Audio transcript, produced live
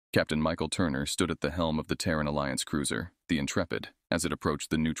Captain Michael Turner stood at the helm of the Terran Alliance cruiser, the Intrepid, as it approached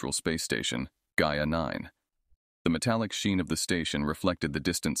the neutral space station, Gaia 9. The metallic sheen of the station reflected the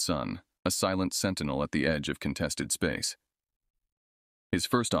distant sun, a silent sentinel at the edge of contested space. His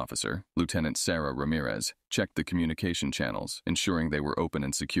first officer, Lieutenant Sarah Ramirez, checked the communication channels, ensuring they were open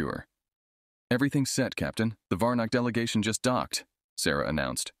and secure. "Everything's set, Captain. The Varnock delegation just docked," Sarah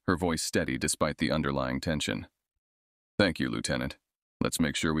announced, her voice steady despite the underlying tension. "Thank you, Lieutenant. Let's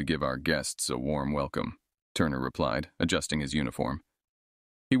make sure we give our guests a warm welcome," Turner replied, adjusting his uniform.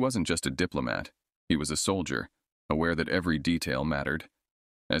 He wasn't just a diplomat. He was a soldier, aware that every detail mattered.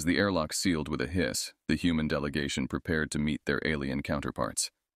 As the airlock sealed with a hiss, the human delegation prepared to meet their alien counterparts.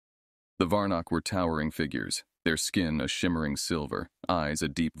 The Varnock were towering figures, their skin a shimmering silver, eyes a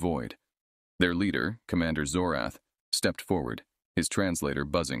deep void. Their leader, Commander Zorath, stepped forward, his translator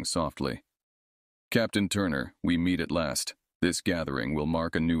buzzing softly. "Captain Turner, we meet at last. This gathering will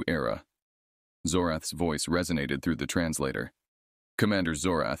mark a new era." Zorath's voice resonated through the translator. "Commander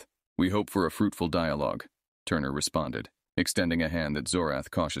Zorath, we hope for a fruitful dialogue," Turner responded, extending a hand that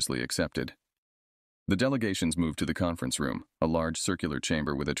Zorath cautiously accepted. The delegations moved to the conference room, a large circular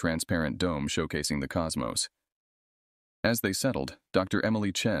chamber with a transparent dome showcasing the cosmos. As they settled, Dr.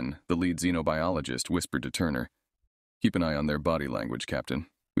 Emily Chen, the lead xenobiologist, whispered to Turner, "Keep an eye on their body language, Captain.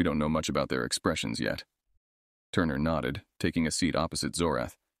 We don't know much about their expressions yet." Turner nodded, taking a seat opposite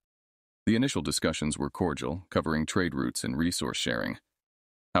Zorath. The initial discussions were cordial, covering trade routes and resource sharing.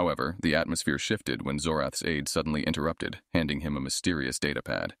 However, the atmosphere shifted when Zorath's aide suddenly interrupted, handing him a mysterious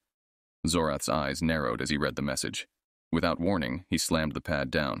datapad. Zorath's eyes narrowed as he read the message. Without warning, he slammed the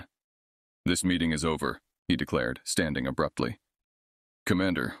pad down. "This meeting is over," he declared, standing abruptly.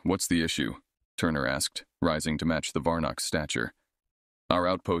 "Commander, what's the issue?" Turner asked, rising to match the Varnock's stature. "Our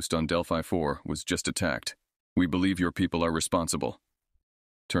outpost on Delphi 4 was just attacked. We believe your people are responsible."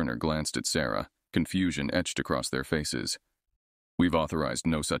 Turner glanced at Sarah, confusion etched across their faces. "We've authorized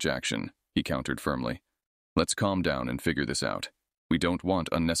no such action," he countered firmly. "Let's calm down and figure this out. We don't want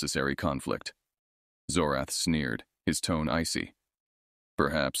unnecessary conflict." Zorath sneered, his tone icy.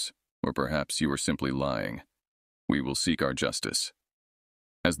 "Perhaps, or perhaps you are simply lying. We will seek our justice."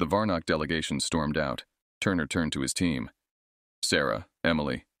 As the Varnock delegation stormed out, Turner turned to his team. "Sarah,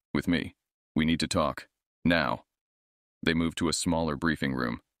 Emily, with me. We need to talk. Now." They moved to a smaller briefing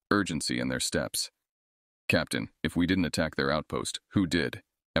room, urgency in their steps. "Captain, if we didn't attack their outpost, who did?"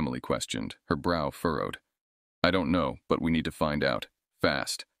 Emily questioned, her brow furrowed. "I don't know, but we need to find out.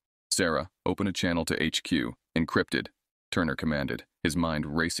 Fast. Sarah, open a channel to HQ, encrypted," Turner commanded, his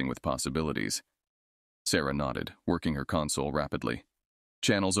mind racing with possibilities. Sarah nodded, working her console rapidly.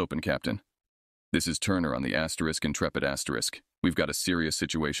 "Channels open, Captain. This is Turner on the Intrepid *. We've got a serious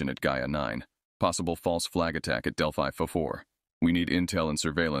situation at Gaia 9. Possible false flag attack at Delphi 4. We need intel and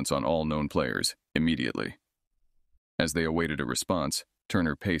surveillance on all known players, immediately." As they awaited a response,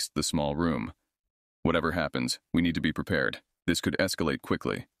 Turner paced the small room. "Whatever happens, we need to be prepared. This could escalate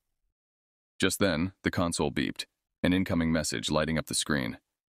quickly." Just then, the console beeped, an incoming message lighting up the screen.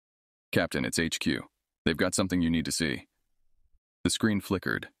 "Captain, it's HQ. They've got something you need to see." The screen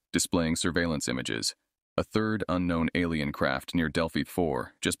flickered, displaying surveillance images. A third unknown alien craft near Delphi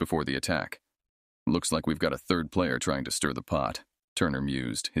 4 just before the attack. "Looks like we've got a third player trying to stir the pot," Turner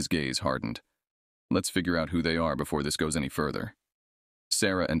mused, his gaze hardened. "Let's figure out who they are before this goes any further."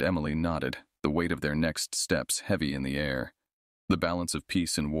 Sarah and Emily nodded, the weight of their next steps heavy in the air. The balance of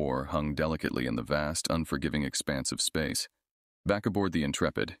peace and war hung delicately in the vast, unforgiving expanse of space. Back aboard the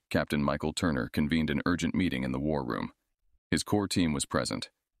Intrepid, Captain Michael Turner convened an urgent meeting in the war room. His core team was present.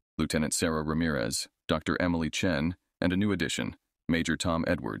 Lieutenant Sarah Ramirez, Dr. Emily Chen, and a new addition, Major Tom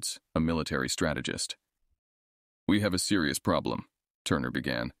Edwards, a military strategist. "We have a serious problem," Turner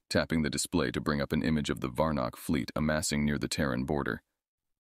began, tapping the display to bring up an image of the Varnock fleet amassing near the Terran border.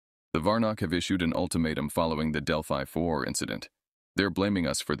 "The Varnock have issued an ultimatum following the Delphi 4 incident. They're blaming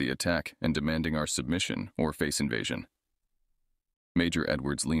us for the attack and demanding our submission or face invasion." Major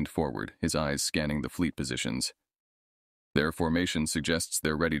Edwards leaned forward, his eyes scanning the fleet positions. "Their formation suggests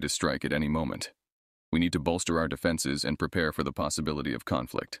they're ready to strike at any moment. We need to bolster our defenses and prepare for the possibility of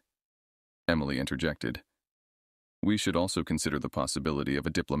conflict." Emily interjected. "We should also consider the possibility of a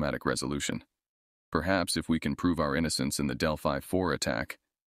diplomatic resolution. Perhaps if we can prove our innocence in the Delphi 4 attack."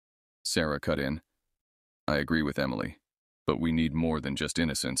 Sarah cut in. "I agree with Emily, but we need more than just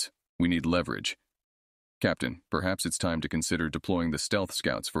innocence. We need leverage. Captain, perhaps it's time to consider deploying the stealth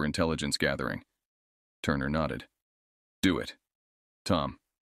scouts for intelligence gathering." Turner nodded. "Do it. Tom,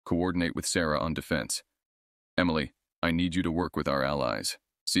 coordinate with Sarah on defense. Emily, I need you to work with our allies.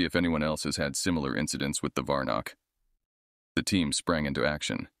 See if anyone else has had similar incidents with the Varnock." The team sprang into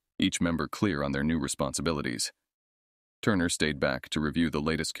action. each member clear on their new responsibilities. Turner stayed back to review the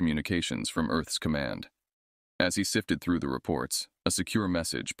latest communications from Earth's command. As he sifted through the reports, a secure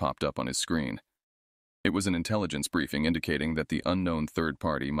message popped up on his screen. It was an intelligence briefing indicating that the unknown third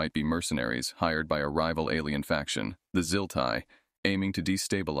party might be mercenaries hired by a rival alien faction, the Ziltai, aiming to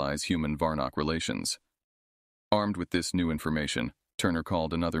destabilize human-Varnock relations. Armed with this new information, Turner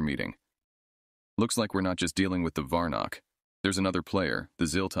called another meeting. Looks like we're not just dealing with the Varnock. There's another player, the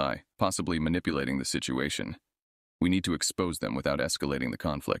Ziltai, possibly manipulating the situation. We need to expose them without escalating the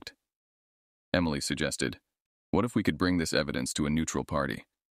conflict. Emily suggested, what if we could bring this evidence to a neutral party?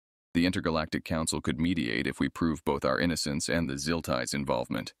 The Intergalactic Council could mediate if we prove both our innocence and the Ziltai's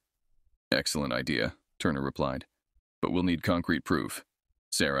involvement. Excellent idea, Turner replied. But we'll need concrete proof.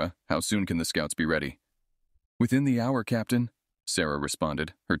 Sarah, how soon can the scouts be ready? Within the hour, Captain, Sarah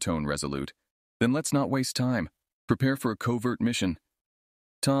responded, her tone resolute. Then let's not waste time. Prepare for a covert mission.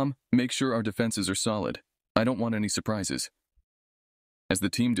 Tom, make sure our defenses are solid. I don't want any surprises. As the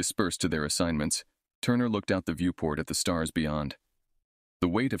team dispersed to their assignments, Turner looked out the viewport at the stars beyond. The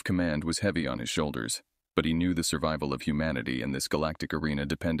weight of command was heavy on his shoulders, but he knew the survival of humanity in this galactic arena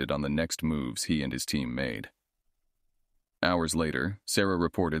depended on the next moves he and his team made. Hours later, Sarah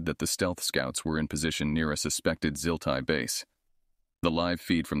reported that the stealth scouts were in position near a suspected Ziltai base. The live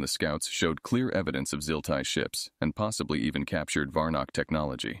feed from the scouts showed clear evidence of Ziltai ships and possibly even captured Varnock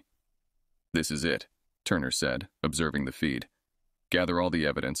technology. This is it, Turner said, observing the feed. Gather all the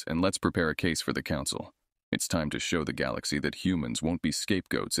evidence and let's prepare a case for the Council. It's time to show the galaxy that humans won't be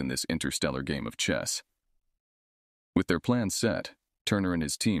scapegoats in this interstellar game of chess. With their plans set, Turner and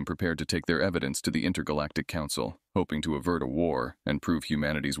his team prepared to take their evidence to the Intergalactic Council, hoping to avert a war and prove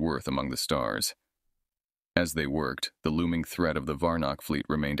humanity's worth among the stars. As they worked, the looming threat of the Varnock fleet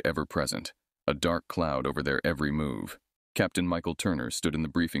remained ever present, a dark cloud over their every move. Captain Michael Turner stood in the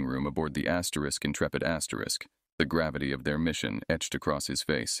briefing room aboard the Intrepid Asterisk, the gravity of their mission etched across his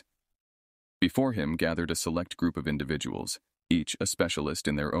face. Before him gathered a select group of individuals, each a specialist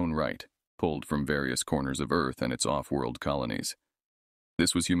in their own right, pulled from various corners of Earth and its off-world colonies.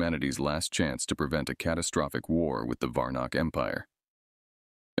 This was humanity's last chance to prevent a catastrophic war with the Varnock Empire.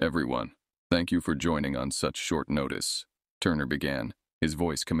 Everyone, thank you for joining on such short notice, Turner began, his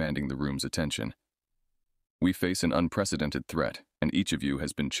voice commanding the room's attention. We face an unprecedented threat, and each of you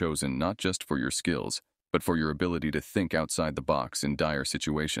has been chosen not just for your skills, but for your ability to think outside the box in dire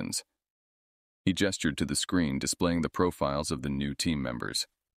situations. He gestured to the screen displaying the profiles of the new team members.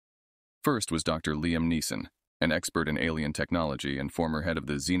 First was Dr. Liam Neeson, an expert in alien technology and former head of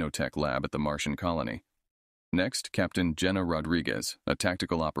the Xenotech lab at the Martian colony. Next, Captain Jenna Rodriguez, a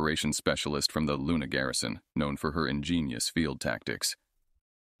tactical operations specialist from the Luna Garrison, known for her ingenious field tactics.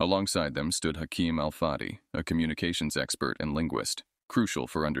 Alongside them stood Hakeem Al-Fadi, a communications expert and linguist, crucial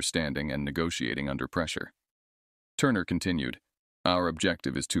for understanding and negotiating under pressure. Turner continued, our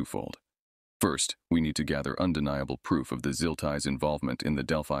objective is twofold. First, we need to gather undeniable proof of the Ziltai's involvement in the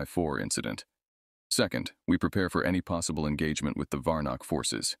Delphi 4 incident. Second, we prepare for any possible engagement with the Varnock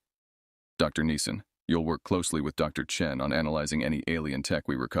forces. Dr. Neeson, you'll work closely with Dr. Chen on analyzing any alien tech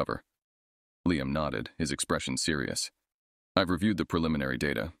we recover. Liam nodded, his expression serious. I've reviewed the preliminary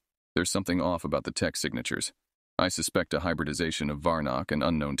data. There's something off about the tech signatures. I suspect a hybridization of Varnock and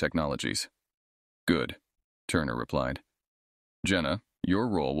unknown technologies. Good, Turner replied. Jenna, your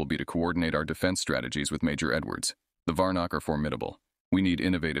role will be to coordinate our defense strategies with Major Edwards. The Varnock are formidable. We need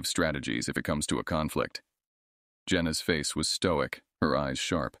innovative strategies if it comes to a conflict. Jenna's face was stoic, her eyes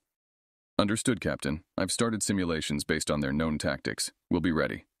sharp. Understood, Captain. I've started simulations based on their known tactics. We'll be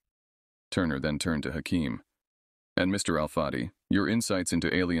ready. Turner then turned to Hakeem. And Mr. Al-Fadi, your insights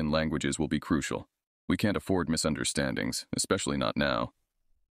into alien languages will be crucial. We can't afford misunderstandings, especially not now.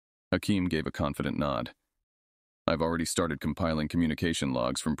 Hakeem gave a confident nod. I've already started compiling communication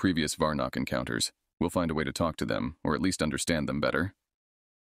logs from previous Varnock encounters. We'll find a way to talk to them, or at least understand them better.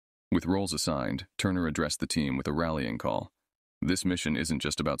 With roles assigned, Turner addressed the team with a rallying call. This mission isn't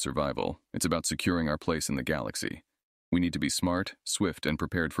just about survival, it's about securing our place in the galaxy. We need to be smart, swift, and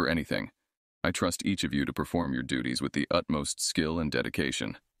prepared for anything. I trust each of you to perform your duties with the utmost skill and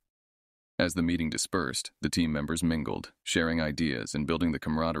dedication. As the meeting dispersed, the team members mingled, sharing ideas and building the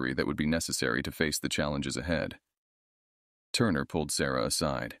camaraderie that would be necessary to face the challenges ahead. Turner pulled Sarah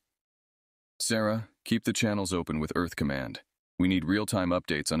aside. Sarah, keep the channels open with Earth Command. We need real-time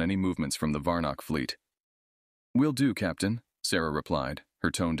updates on any movements from the Varnock fleet. Will do, Captain, Sarah replied,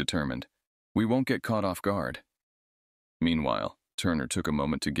 her tone determined. We won't get caught off guard. Meanwhile, Turner took a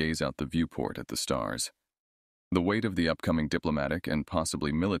moment to gaze out the viewport at the stars. The weight of the upcoming diplomatic and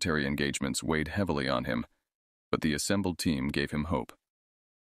possibly military engagements weighed heavily on him, but the assembled team gave him hope.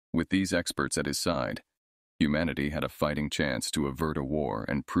 with these experts at his side, humanity had a fighting chance to avert a war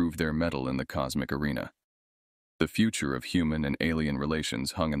and prove their mettle in the cosmic arena. The future of human and alien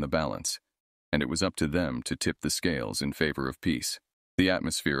relations hung in the balance, and it was up to them to tip the scales in favor of peace. The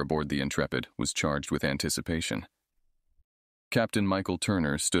atmosphere aboard the Intrepid was charged with anticipation. Captain Michael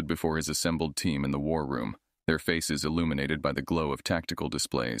Turner stood before his assembled team in the war room, their faces illuminated by the glow of tactical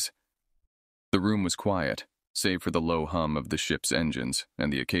displays. The room was quiet, save for the low hum of the ship's engines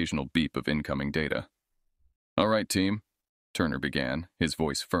and the occasional beep of incoming data. "All right, team," Turner began, his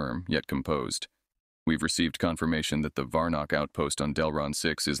voice firm yet composed. "We've received confirmation that the Varnock outpost on Delron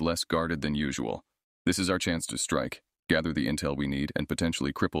 6 is less guarded than usual. This is our chance to strike, gather the intel we need, and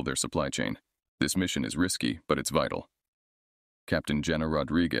potentially cripple their supply chain. This mission is risky, but it's vital." Captain Jenna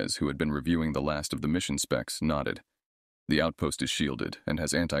Rodriguez, who had been reviewing the last of the mission specs, nodded. "The outpost is shielded and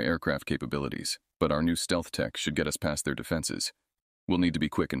has anti-aircraft capabilities, but our new stealth tech should get us past their defenses. We'll need to be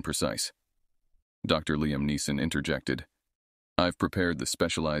quick and precise." Dr. Liam Neeson interjected. "I've prepared the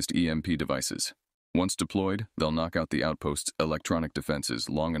specialized EMP devices. Once deployed, they'll knock out the outpost's electronic defenses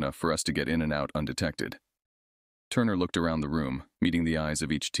long enough for us to get in and out undetected." Turner looked around the room, meeting the eyes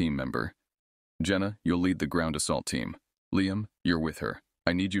of each team member. "Jenna, you'll lead the ground assault team. Liam, you're with her.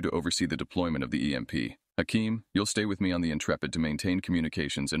 I need you to oversee the deployment of the EMP. Hakeem, you'll stay with me on the Intrepid to maintain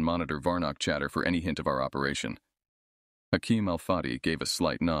communications and monitor Varnock chatter for any hint of our operation." Hakeem Al-Fadi gave a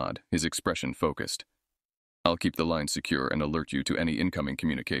slight nod, his expression focused. "I'll keep the line secure and alert you to any incoming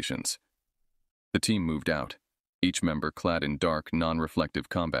communications." The team moved out, each member clad in dark, non-reflective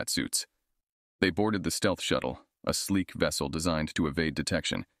combat suits. They boarded the stealth shuttle, a sleek vessel designed to evade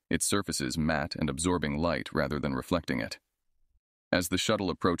detection, its surfaces matte and absorbing light rather than reflecting it. As the shuttle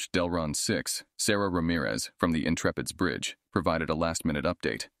approached Delron 6, Sarah Ramirez, from the Intrepid's bridge, provided a last-minute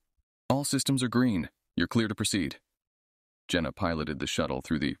update. "All systems are green. You're clear to proceed." Jenna piloted the shuttle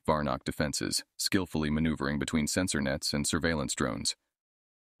through the Varnock defenses, skillfully maneuvering between sensor nets and surveillance drones.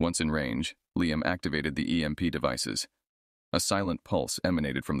 Once in range, Liam activated the EMP devices. A silent pulse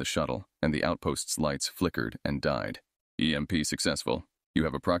emanated from the shuttle, and the outpost's lights flickered and died. "EMP successful. You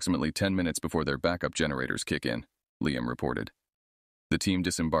have approximately 10 minutes before their backup generators kick in," Liam reported. The team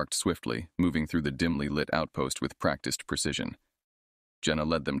disembarked swiftly, moving through the dimly lit outpost with practiced precision. Jenna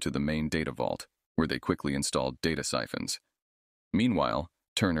led them to the main data vault, where they quickly installed data siphons. Meanwhile,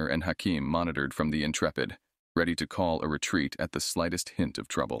 Turner and Hakeem monitored from the Intrepid, ready to call a retreat at the slightest hint of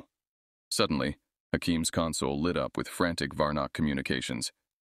trouble. Suddenly, Hakeem's console lit up with frantic Varnock communications.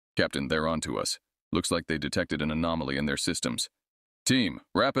 "Captain, they're on to us. Looks like they detected an anomaly in their systems. Team,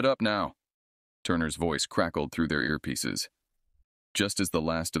 wrap it up now." Turner's voice crackled through their earpieces. Just as the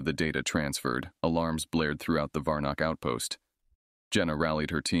last of the data transferred, alarms blared throughout the Varnock outpost. Jenna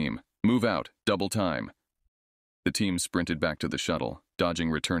rallied her team. "Move out, double time." The team sprinted back to the shuttle, dodging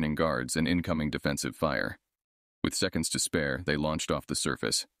returning guards and incoming defensive fire. With seconds to spare, they launched off the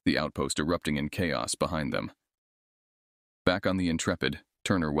surface, the outpost erupting in chaos behind them. Back on the Intrepid,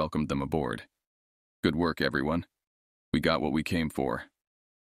 Turner welcomed them aboard. "Good work, everyone. We got what we came for."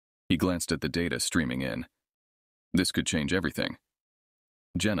 He glanced at the data streaming in. "This could change everything."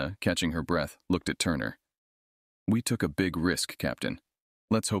 Jenna, catching her breath, looked at Turner. "We took a big risk, Captain.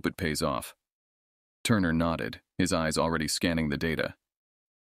 Let's hope it pays off." Turner nodded, his eyes already scanning the data.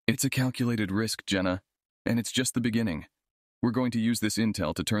 "It's a calculated risk, Jenna, and it's just the beginning. We're going to use this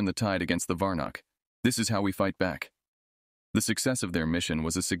intel to turn the tide against the Varnock. This is how we fight back." The success of their mission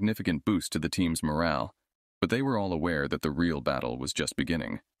was a significant boost to the team's morale, but they were all aware that the real battle was just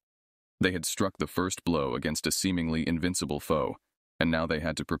beginning. They had struck the first blow against a seemingly invincible foe, and now they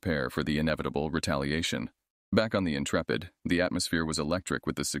had to prepare for the inevitable retaliation. Back on the Intrepid, the atmosphere was electric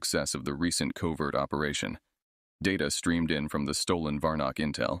with the success of the recent covert operation. Data streamed in from the stolen Varnock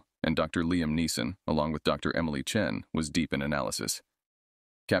intel, and Dr. Liam Neeson, along with Dr. Emily Chen, was deep in analysis.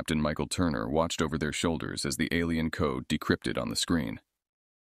 Captain Michael Turner watched over their shoulders as the alien code decrypted on the screen.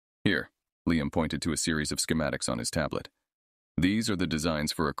 "Here," Liam pointed to a series of schematics on his tablet. "These are the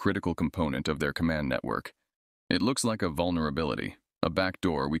designs for a critical component of their command network. It looks like a vulnerability, a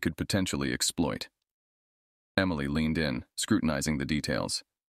backdoor we could potentially exploit." Emily leaned in, scrutinizing the details.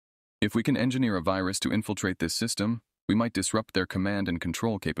 "If we can engineer a virus to infiltrate this system, we might disrupt their command and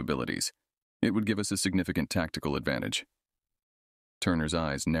control capabilities. It would give us a significant tactical advantage." Turner's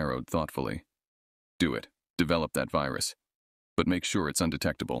eyes narrowed thoughtfully. "Do it. Develop that virus. But make sure it's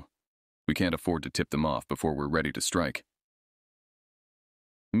undetectable. We can't afford to tip them off before we're ready to strike."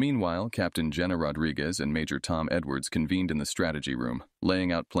 Meanwhile, Captain Jenna Rodriguez and Major Tom Edwards convened in the strategy room,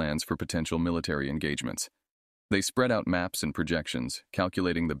 laying out plans for potential military engagements. They spread out maps and projections,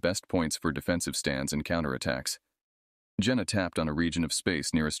 calculating the best points for defensive stands and counterattacks. Jenna tapped on a region of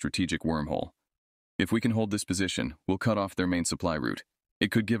space near a strategic wormhole. If we can hold this position, we'll cut off their main supply route.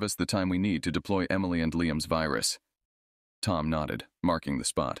 It could give us the time we need to deploy Emily and Liam's virus. Tom nodded, marking the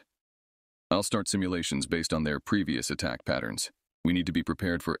spot. I'll start simulations based on their previous attack patterns. We need to be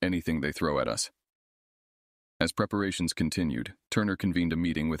prepared for anything they throw at us. As preparations continued, Turner convened a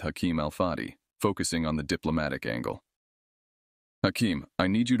meeting with Hakim Al-Fadi, focusing on the diplomatic angle. Hakim, I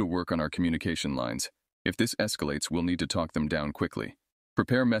need you to work on our communication lines. If this escalates, we'll need to talk them down quickly.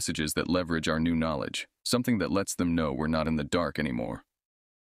 Prepare messages that leverage our new knowledge, something that lets them know we're not in the dark anymore.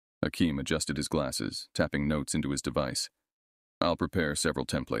 Hakim adjusted his glasses, tapping notes into his device. I'll prepare several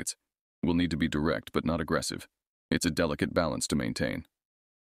templates. We'll need to be direct but not aggressive. It's a delicate balance to maintain.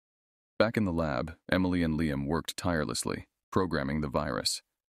 Back in the lab, Emily and Liam worked tirelessly, programming the virus.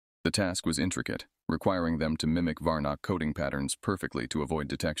 The task was intricate, requiring them to mimic Varnock coding patterns perfectly to avoid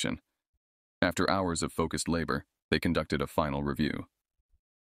detection. After hours of focused labor, they conducted a final review.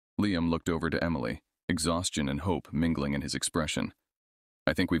 Liam looked over to Emily, exhaustion and hope mingling in his expression.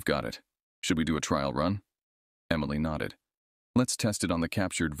 I think we've got it. Should we do a trial run? Emily nodded. Let's test it on the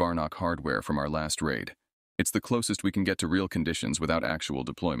captured Varnock hardware from our last raid. It's the closest we can get to real conditions without actual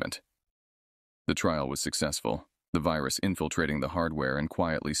deployment. The trial was successful, the virus infiltrating the hardware and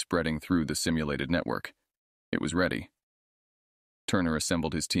quietly spreading through the simulated network. It was ready. Turner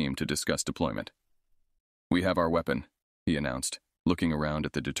assembled his team to discuss deployment. We have our weapon, he announced, looking around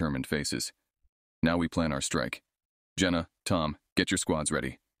at the determined faces. Now we plan our strike. Jenna, Tom, get your squads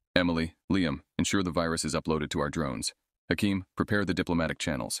ready. Emily, Liam, ensure the virus is uploaded to our drones. Hakim, prepare the diplomatic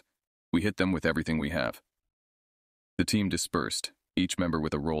channels. We hit them with everything we have. The team dispersed, each member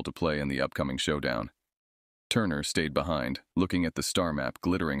with a role to play in the upcoming showdown. Turner stayed behind, looking at the star map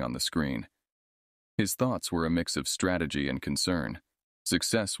glittering on the screen. His thoughts were a mix of strategy and concern.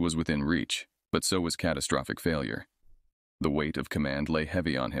 Success was within reach, but so was catastrophic failure. The weight of command lay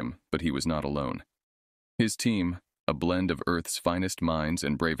heavy on him, but he was not alone. His team, a blend of Earth's finest minds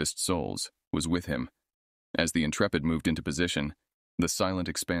and bravest souls, was with him. As the Intrepid moved into position, the silent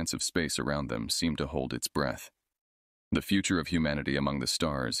expanse of space around them seemed to hold its breath. The future of humanity among the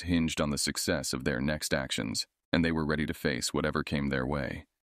stars hinged on the success of their next actions, and they were ready to face whatever came their way.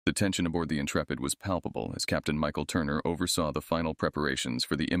 The tension aboard the Intrepid was palpable as Captain Michael Turner oversaw the final preparations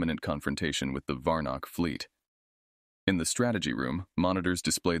for the imminent confrontation with the Varnock fleet. In the strategy room, monitors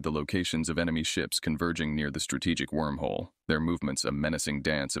displayed the locations of enemy ships converging near the strategic wormhole, their movements a menacing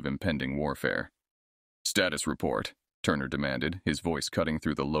dance of impending warfare. Status report, Turner demanded, his voice cutting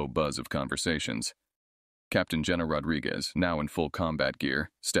through the low buzz of conversations. Captain Jenna Rodriguez, now in full combat gear,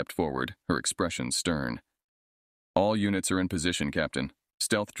 stepped forward, her expression stern. All units are in position, Captain.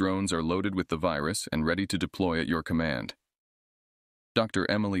 Stealth drones are loaded with the virus and ready to deploy at your command. Dr.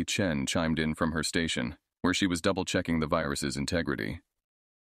 Emily Chen chimed in from her station, where she was double-checking the virus's integrity.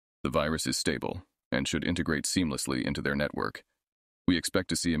 The virus is stable and should integrate seamlessly into their network. We expect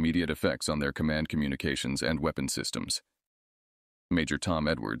to see immediate effects on their command communications and weapon systems. Major Tom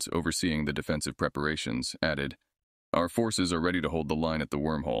Edwards, overseeing the defensive preparations, added, Our forces are ready to hold the line at the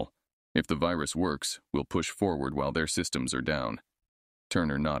wormhole. If the virus works, we'll push forward while their systems are down.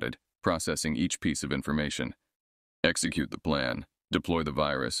 Turner nodded, processing each piece of information. Execute the plan. Deploy the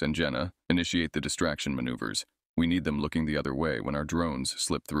virus, and Jenna, initiate the distraction maneuvers. We need them looking the other way when our drones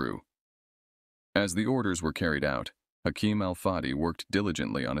slip through. As the orders were carried out, Hakim Al-Fadi worked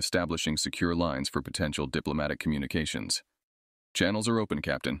diligently on establishing secure lines for potential diplomatic communications. Channels are open,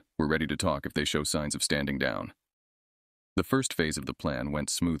 Captain. We're ready to talk if they show signs of standing down. The first phase of the plan went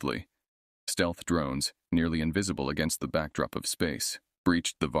smoothly. Stealth drones, nearly invisible against the backdrop of space,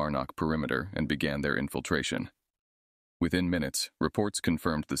 breached the Varnock perimeter and began their infiltration. Within minutes, reports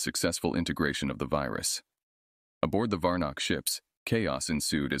confirmed the successful integration of the virus. Aboard the Varnock ships, chaos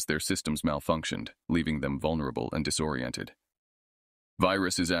ensued as their systems malfunctioned, leaving them vulnerable and disoriented.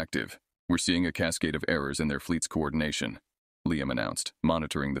 Virus is active. We're seeing a cascade of errors in their fleet's coordination, Liam announced,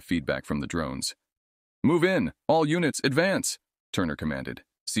 monitoring the feedback from the drones. Move in! All units, advance! Turner commanded,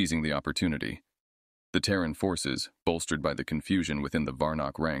 seizing the opportunity. The Terran forces, bolstered by the confusion within the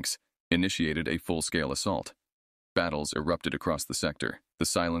Varnock ranks, initiated a full-scale assault. Battles erupted across the sector, the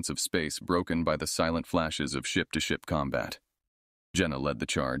silence of space broken by the silent flashes of ship-to-ship combat. Jenna led the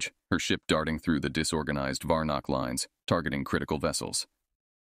charge, her ship darting through the disorganized Varnock lines, targeting critical vessels.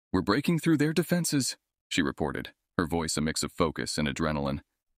 We're breaking through their defenses, she reported, her voice a mix of focus and adrenaline.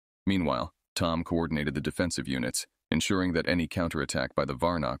 Meanwhile, Tom coordinated the defensive units, ensuring that any counterattack by the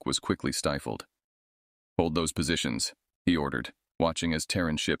Varnock was quickly stifled. Hold those positions, he ordered, watching as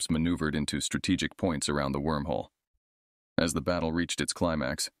Terran ships maneuvered into strategic points around the wormhole. As the battle reached its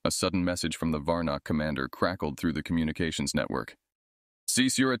climax, a sudden message from the Varnock commander crackled through the communications network.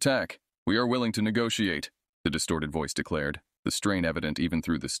 "Cease your attack! We are willing to negotiate," the distorted voice declared, the strain evident even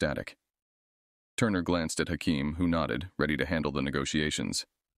through the static. Turner glanced at Hakim, who nodded, ready to handle the negotiations.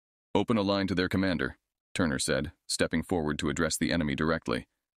 "Open a line to their commander," Turner said, stepping forward to address the enemy directly.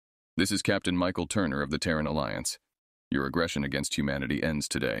 "This is Captain Michael Turner of the Terran Alliance. Your aggression against humanity ends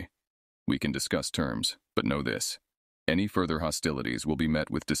today. We can discuss terms, but know this. Any further hostilities will be met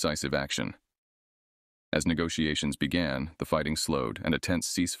with decisive action." As negotiations began, the fighting slowed and a tense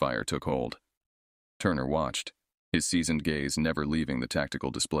ceasefire took hold. Turner watched, his seasoned gaze never leaving the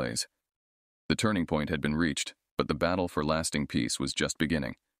tactical displays. The turning point had been reached, but the battle for lasting peace was just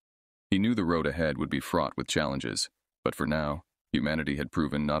beginning. He knew the road ahead would be fraught with challenges, but for now, humanity had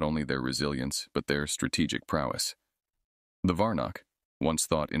proven not only their resilience, but their strategic prowess. The Varnock, once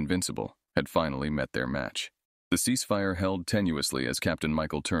thought invincible, had finally met their match. The ceasefire held tenuously as Captain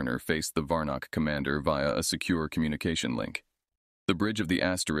Michael Turner faced the Varnock commander via a secure communication link. The bridge of the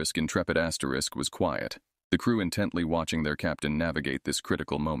Intrepid Asterisk was quiet, the crew intently watching their captain navigate this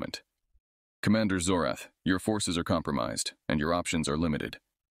critical moment. "Commander Zorath, your forces are compromised, and your options are limited,"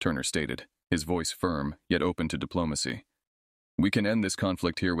 Turner stated, his voice firm, yet open to diplomacy. "We can end this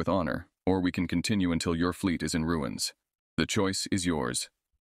conflict here with honor, or we can continue until your fleet is in ruins. The choice is yours."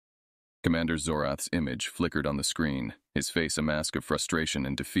 Commander Zorath's image flickered on the screen, his face a mask of frustration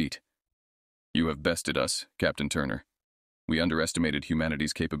and defeat. "You have bested us, Captain Turner. We underestimated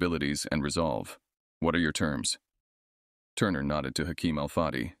humanity's capabilities and resolve. What are your terms?" Turner nodded to Hakim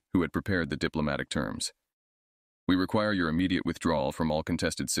Al-Fadi, who had prepared the diplomatic terms. "We require your immediate withdrawal from all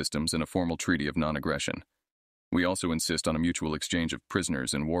contested systems and a formal treaty of non-aggression. We also insist on a mutual exchange of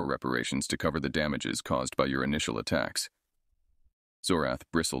prisoners and war reparations to cover the damages caused by your initial attacks." Zorath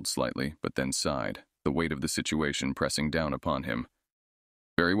bristled slightly, but then sighed, the weight of the situation pressing down upon him.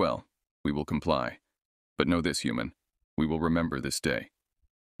 "Very well, we will comply. But know this, human, we will remember this day,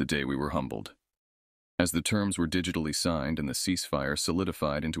 the day we were humbled." As the terms were digitally signed and the ceasefire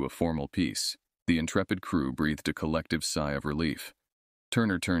solidified into a formal peace, the intrepid crew breathed a collective sigh of relief.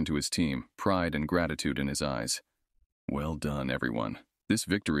 Turner turned to his team, pride and gratitude in his eyes. "Well done, everyone. This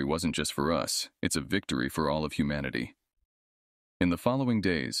victory wasn't just for us, it's a victory for all of humanity." In the following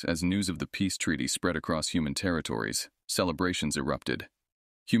days, as news of the peace treaty spread across human territories, celebrations erupted.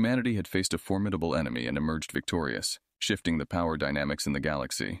 Humanity had faced a formidable enemy and emerged victorious, shifting the power dynamics in the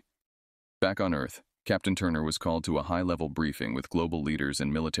galaxy. Back on Earth, Captain Turner was called to a high-level briefing with global leaders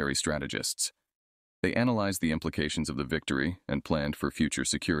and military strategists. They analyzed the implications of the victory and planned for future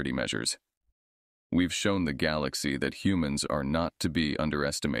security measures. "We've shown the galaxy that humans are not to be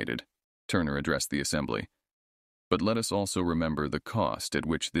underestimated," Turner addressed the assembly. "But let us also remember the cost at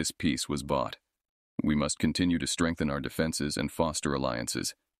which this peace was bought. We must continue to strengthen our defenses and foster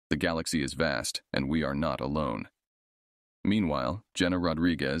alliances. The galaxy is vast, and we are not alone." Meanwhile, Jenna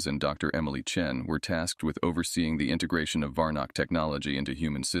Rodriguez and Dr. Emily Chen were tasked with overseeing the integration of Varnock technology into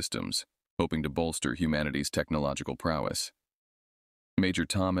human systems, hoping to bolster humanity's technological prowess. Major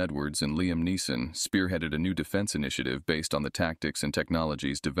Tom Edwards and Liam Neeson spearheaded a new defense initiative based on the tactics and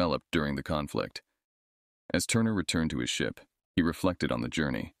technologies developed during the conflict. As Turner returned to his ship, he reflected on the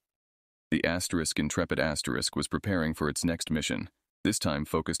journey. The Intrepid Asterisk was preparing for its next mission, this time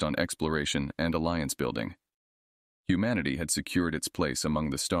focused on exploration and alliance building. Humanity had secured its place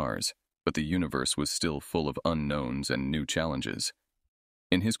among the stars, but the universe was still full of unknowns and new challenges.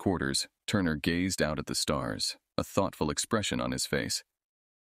 In his quarters, Turner gazed out at the stars, a thoughtful expression on his face.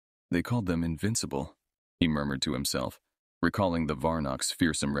 "They called them Invincible," he murmured to himself, recalling the Varnock's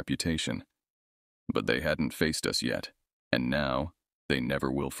fearsome reputation. "But they hadn't faced us yet, and now they never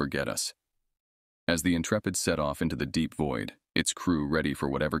will forget us." As the Intrepid set off into the deep void, its crew ready for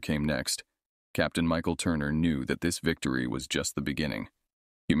whatever came next, Captain Michael Turner knew that this victory was just the beginning.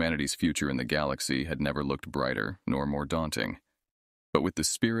 Humanity's future in the galaxy had never looked brighter nor more daunting. But with the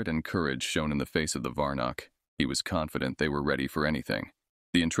spirit and courage shown in the face of the Varnock, he was confident they were ready for anything.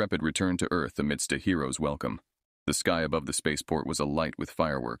 The Intrepid returned to Earth amidst a hero's welcome. The sky above the spaceport was alight with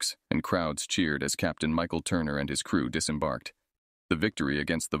fireworks, and crowds cheered as Captain Michael Turner and his crew disembarked. The victory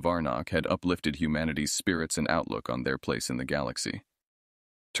against the Varnock had uplifted humanity's spirits and outlook on their place in the galaxy.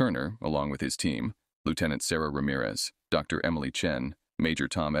 Turner, along with his team, Lieutenant Sarah Ramirez, Dr. Emily Chen, Major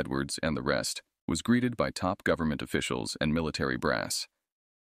Tom Edwards, and the rest, was greeted by top government officials and military brass.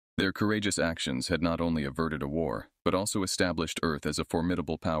 Their courageous actions had not only averted a war, but also established Earth as a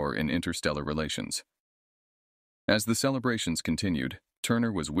formidable power in interstellar relations. As the celebrations continued,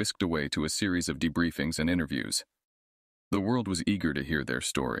 Turner was whisked away to a series of debriefings and interviews. The world was eager to hear their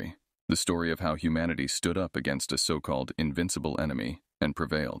story. the story of how humanity stood up against a so-called invincible enemy and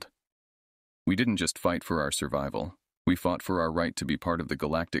prevailed. "We didn't just fight for our survival, we fought for our right to be part of the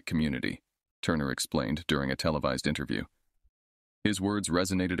galactic community," Turner explained during a televised interview. His words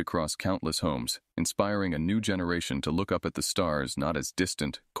resonated across countless homes, inspiring a new generation to look up at the stars not as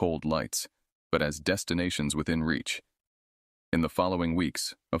distant, cold lights, but as destinations within reach. In the following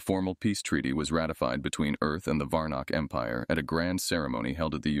weeks, a formal peace treaty was ratified between Earth and the Varnock Empire at a grand ceremony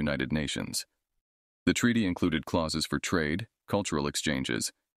held at the United Nations. The treaty included clauses for trade, cultural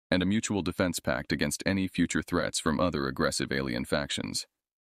exchanges, and a mutual defense pact against any future threats from other aggressive alien factions.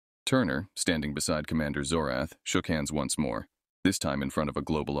 Turner, standing beside Commander Zorath, shook hands once more, this time in front of a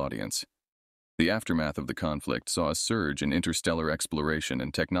global audience. The aftermath of the conflict saw a surge in interstellar exploration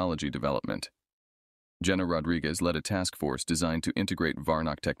and technology development. Jenna Rodriguez led a task force designed to integrate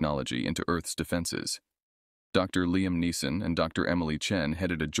Varnock technology into Earth's defenses. Dr. Liam Neeson and Dr. Emily Chen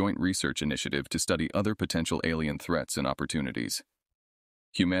headed a joint research initiative to study other potential alien threats and opportunities.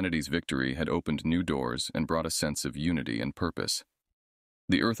 Humanity's victory had opened new doors and brought a sense of unity and purpose.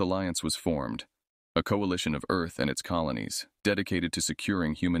 The Earth Alliance was formed, a coalition of Earth and its colonies, dedicated to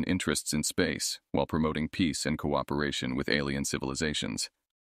securing human interests in space while promoting peace and cooperation with alien civilizations.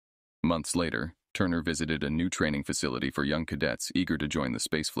 Months later, Turner visited a new training facility for young cadets eager to join the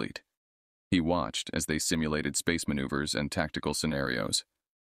space fleet. He watched as they simulated space maneuvers and tactical scenarios.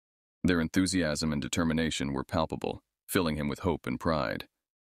 Their enthusiasm and determination were palpable, filling him with hope and pride.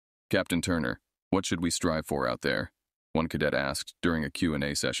 "Captain Turner, what should we strive for out there?" one cadet asked during a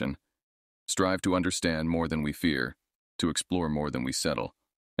Q&A session. "Strive to understand more than we fear, to explore more than we settle,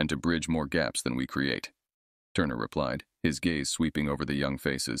 and to bridge more gaps than we create," Turner replied, his gaze sweeping over the young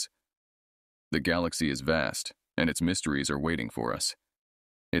faces. "The galaxy is vast, and its mysteries are waiting for us.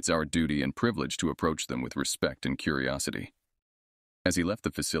 It's our duty and privilege to approach them with respect and curiosity." As he left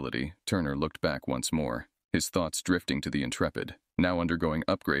the facility, Turner looked back once more, his thoughts drifting to the Intrepid, now undergoing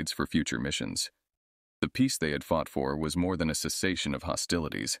upgrades for future missions. The peace they had fought for was more than a cessation of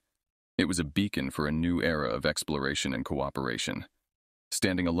hostilities. It was a beacon for a new era of exploration and cooperation.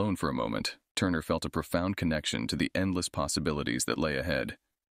 Standing alone for a moment, Turner felt a profound connection to the endless possibilities that lay ahead.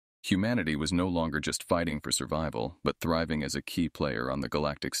 Humanity was no longer just fighting for survival, but thriving as a key player on the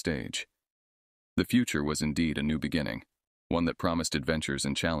galactic stage. The future was indeed a new beginning, one that promised adventures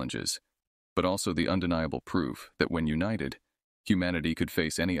and challenges, but also the undeniable proof that when united, humanity could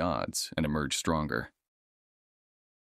face any odds and emerge stronger.